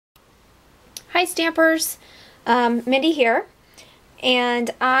Hi Stampers, Mindy here,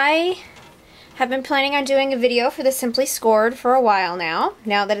 and I have been planning on doing a video for the Simply Scored for a while now.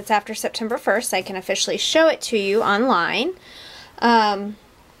 Now that it's after September 1st, I can officially show it to you online. But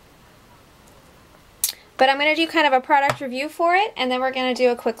I'm going to do kind of a product review for it, and then we're going to do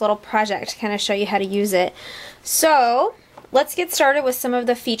a quick little project to kind of show you how to use it. So let's get started with some of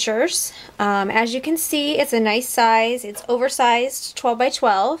the features. As you can see, it's a nice size. It's oversized 12 by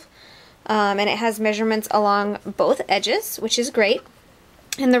 12. And it has measurements along both edges, which is great.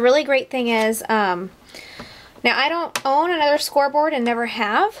 And the really great thing is, now I don't own another scoreboard and never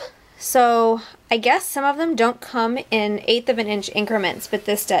have, so I guess some of them don't come in 1/8 of an inch increments, but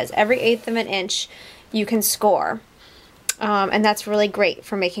this does. Every 1/8 of an inch you can score. And that's really great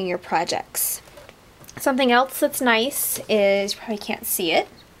for making your projects. Something else that's nice is, you probably can't see it.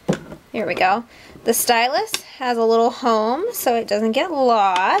 Here we go. The stylus has a little home so it doesn't get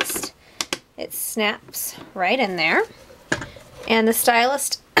lost. It snaps right in there. And the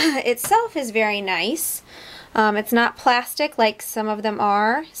stylus itself is very nice. It's not plastic like some of them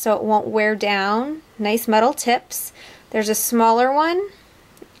are, so it won't wear down. Nice metal tips. There's a smaller one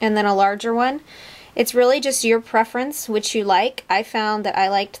and then a larger one. It's really just your preference which you like. I found that I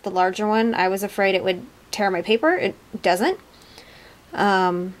liked the larger one. I was afraid it would tear my paper. It doesn't.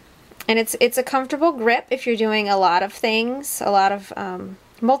 And it's a comfortable grip if you're doing a lot of things, a lot of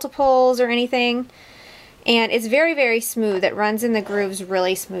multiples or anything. And it's very, very smooth. It runs in the grooves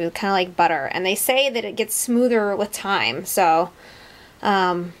really smooth, kind of like butter. And they say that it gets smoother with time, so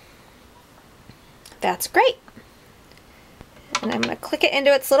that's great. And I'm going to click it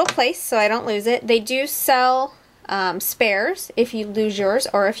into its little place so I don't lose it. They do sell spares if you lose yours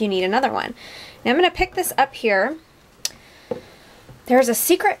or if you need another one. Now I'm going to pick this up here. There's a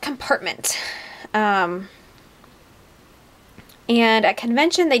secret compartment. And at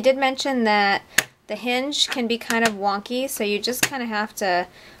convention they did mention that the hinge can be kind of wonky, so you just kind of have to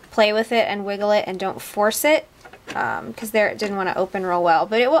play with it and wiggle it and don't force it, because there it didn't want to open real well.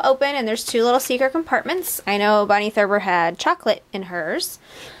 But it will open, and there's 2 little secret compartments. I know Bonnie Thurber had chocolate in hers.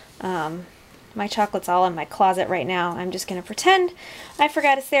 My chocolate's all in my closet right now. I'm just going to pretend I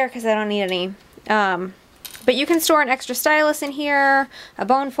forgot it's there because I don't need any. But you can store an extra stylus in here, a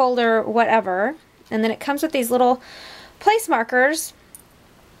bone folder, whatever. And then it comes with these little place markers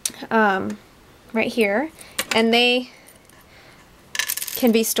right here, and they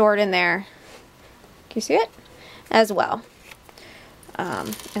can be stored in there. Can you see it? As well.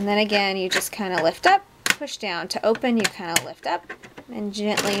 And then again, you just kind of lift up, push down. To open, you kind of lift up and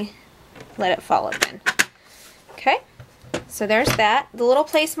gently let it fall open. Okay, so there's that. The little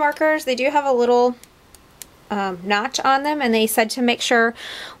place markers, they do have a little notch on them, and they said to make sure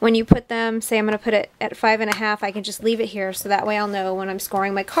when you put them, say I'm going to put it at 5.5, I can just leave it here so that way I'll know when I'm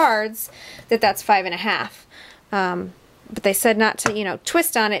scoring my cards that that's 5.5. But they said not to, you know,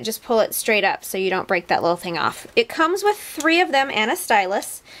 twist on it, just pull it straight up so you don't break that little thing off. It comes with 3 of them and a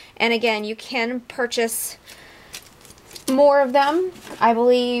stylus, and again you can purchase more of them. I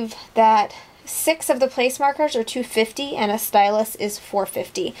believe that 6 of the place markers are $2.50 and a stylus is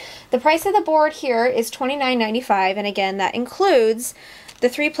 $4.50. The price of the board here is $29.95, and again that includes the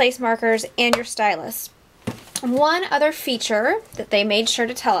 3 place markers and your stylus. One other feature that they made sure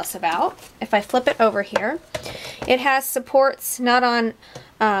to tell us about, if I flip it over here, it has supports not on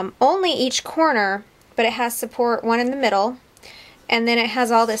only each corner, but it has support one in the middle, and then it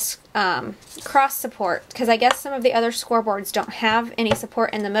has all this cross support, because I guess some of the other scoreboards don't have any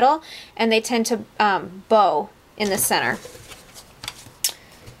support in the middle, and they tend to bow in the center.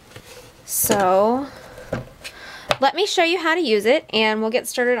 So let me show you how to use it, and we'll get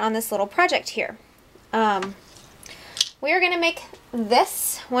started on this little project here. We are going to make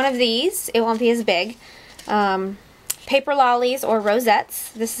one of these. It won't be as big. Paper lollies or rosettes.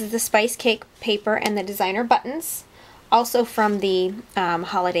 This is the spice cake paper and the designer buttons. Also from the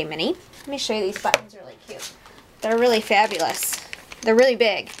holiday mini. Let me show you these buttons. Really cute. They're really fabulous. They're really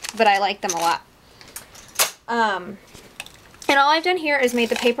big, but I like them a lot. And all I've done here is made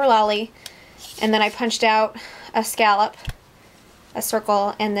the paper lolly, and then I punched out a scallop, a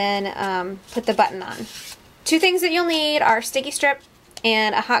circle, and then put the button on. 2 things that you'll need are sticky strip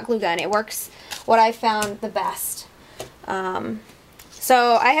and a hot glue gun. It works what I found the best.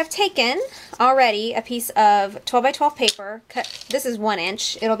 So I have taken already a piece of 12 by 12 paper. This is 1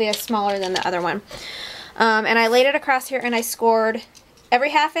 inch. It'll be smaller than the other one. And I laid it across here, and I scored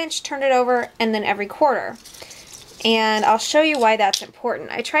every 1/2 inch, turned it over, and then every 1/4. And I'll show you why that's important.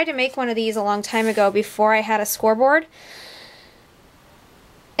 I tried to make one of these a long time ago before I had a scoreboard,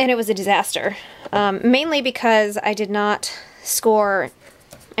 and it was a disaster. Mainly because I did not score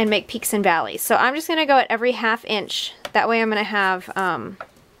and make peaks and valleys. So I'm just going to go at every 1/2 inch. That way I'm going to have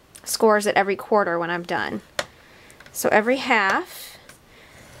scores at every quarter when I'm done. So every 1/2.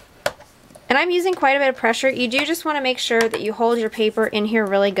 And I'm using quite a bit of pressure. You do just want to make sure that you hold your paper in here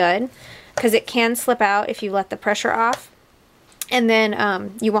really good, because it can slip out if you let the pressure off. And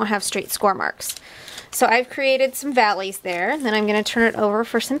then you won't have straight score marks. So I've created some valleys there. Then I'm going to turn it over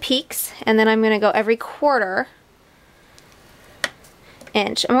for some peaks. And then I'm going to go every 1/4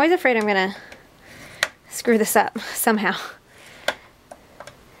 inch. I'm always afraid I'm going to screw this up somehow.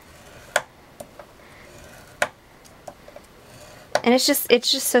 And it's just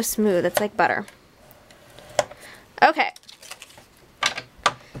so smooth. It's like butter. Okay.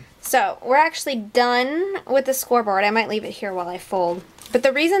 So we're actually done with the scoreboard. I might leave it here while I fold. But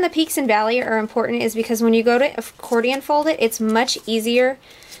the reason the peaks and valley are important is because when you go to accordion fold it, it's much easier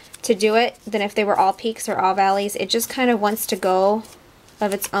to do it than if they were all peaks or all valleys. It just kind of wants to go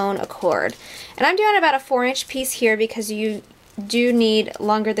of its own accord. And I'm doing about a 4-inch piece here because you do need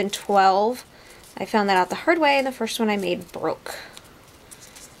longer than 12. I found that out the hard way, and the first one I made broke.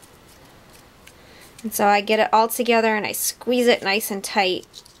 And so I get it all together and I squeeze it nice and tight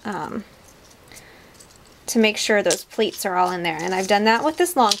to make sure those pleats are all in there. And I've done that with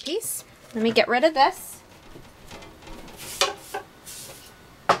this long piece. Let me get rid of this.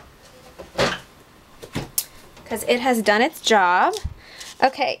 Because it has done its job.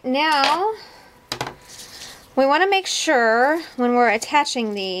 Okay, now we want to make sure when we're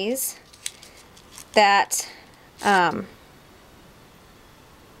attaching these that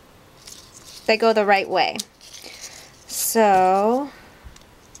they go the right way. So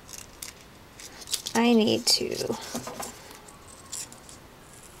I need to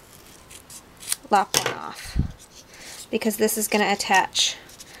lop one off because this is going to attach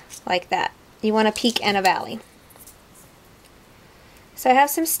like that. You want a peak and a valley. So I have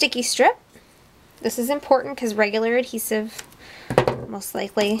some sticky strip. This is important because regular adhesive most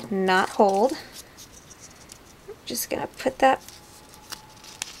likely not hold. Just going to put that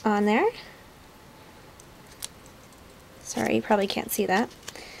on there. Sorry, you probably can't see that.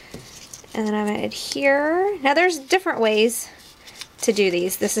 And then I'm going to adhere. Now there's different ways to do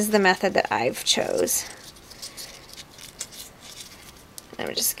these. This is the method that I've chose.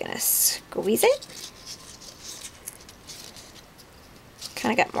 I'm just going to squeeze it.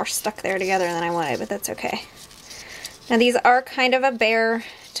 Kind of got more stuck there together than I wanted, but that's okay. Now these are kind of a bear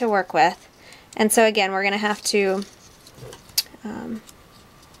to work with. And so again, we're going to have to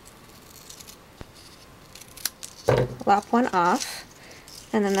lop one off,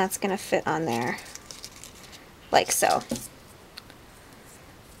 and then that's going to fit on there like so.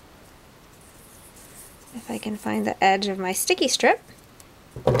 If I can find the edge of my sticky strip.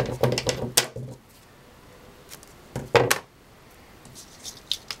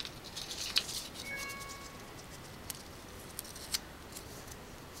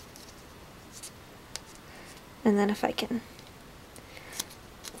 And then if I can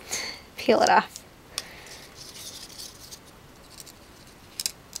peel it off.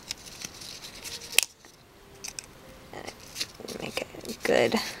 Make it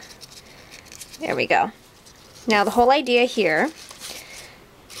good. There we go. Now the whole idea here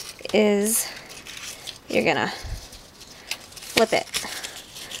is you're gonna flip it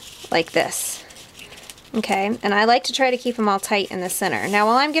like this. Okay, and I like to try to keep them all tight in the center. Now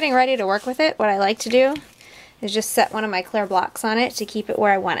while I'm getting ready to work with it, what I like to do is just set one of my clear blocks on it to keep it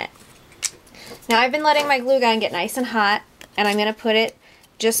where I want it. Now I've been letting my glue gun get nice and hot, and I'm going to put it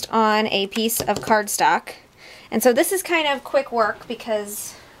just on a piece of cardstock. And so this is kind of quick work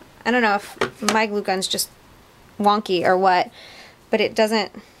because I don't know if my glue gun's just wonky or what, but it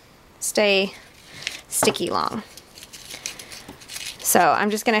doesn't stay sticky long. So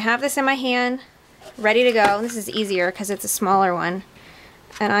I'm just going to have this in my hand, ready to go. This is easier because it's a smaller one.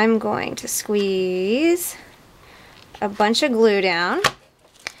 And I'm going to squeeze a bunch of glue down,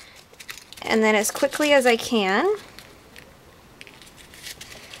 and then as quickly as I can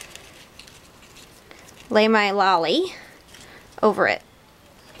lay my lolly over it.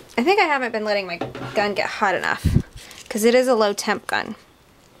 I think I haven't been letting my gun get hot enough because it is a low temp gun.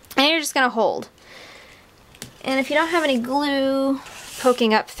 And you're just going to hold. And if you don't have any glue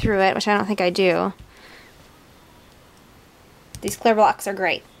poking up through it, which I don't think I do, these clear blocks are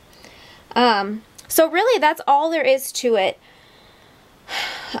great. So really that's all there is to it.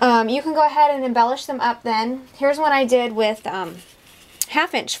 You can go ahead and embellish them up then. Here's one I did with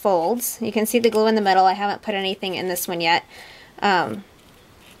 1/2-inch folds. You can see the glue in the middle. I haven't put anything in this one yet. But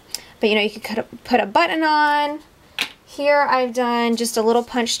you know, you could put a button on. Here I've done just a little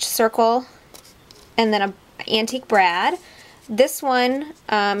punched circle and then an antique brad. This one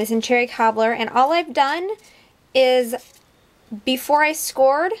is in cherry cobbler, and all I've done is, before I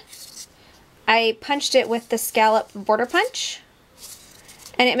scored, I punched it with the scallop border punch,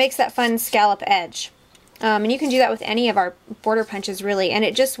 and it makes that fun scallop edge. And you can do that with any of our border punches, really, and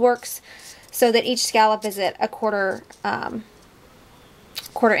it just works so that each scallop is at a quarter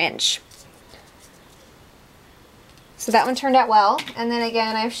inch. So that one turned out well. And then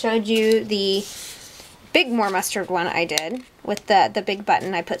again, I've showed you the big more mustard one I did with the big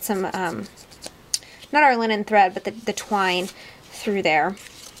button. I put some, not our linen thread, but the twine through there.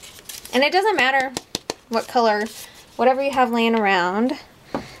 And it doesn't matter what color, whatever you have laying around.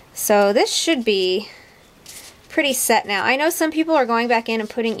 So this should be pretty set now. I know some people are going back in and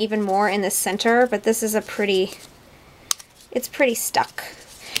putting even more in the center, but this is it's pretty stuck.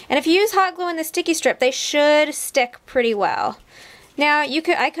 And if you use hot glue in the sticky strip, they should stick pretty well. Now,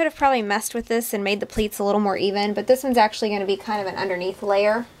 I could have probably messed with this and made the pleats a little more even, but this one's actually going to be kind of an underneath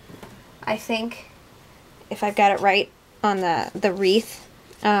layer, I think, if I've got it right on the wreath.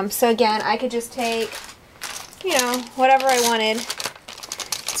 So again, I could just take, you know, whatever I wanted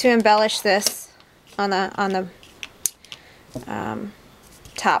to embellish this on the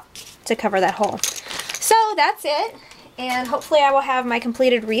top to cover that hole. So that's it, and hopefully I will have my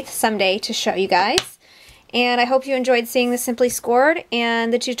completed wreath someday to show you guys. And I hope you enjoyed seeing the Simply Scored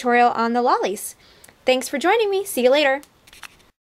and the tutorial on the lollies. Thanks for joining me. See you later.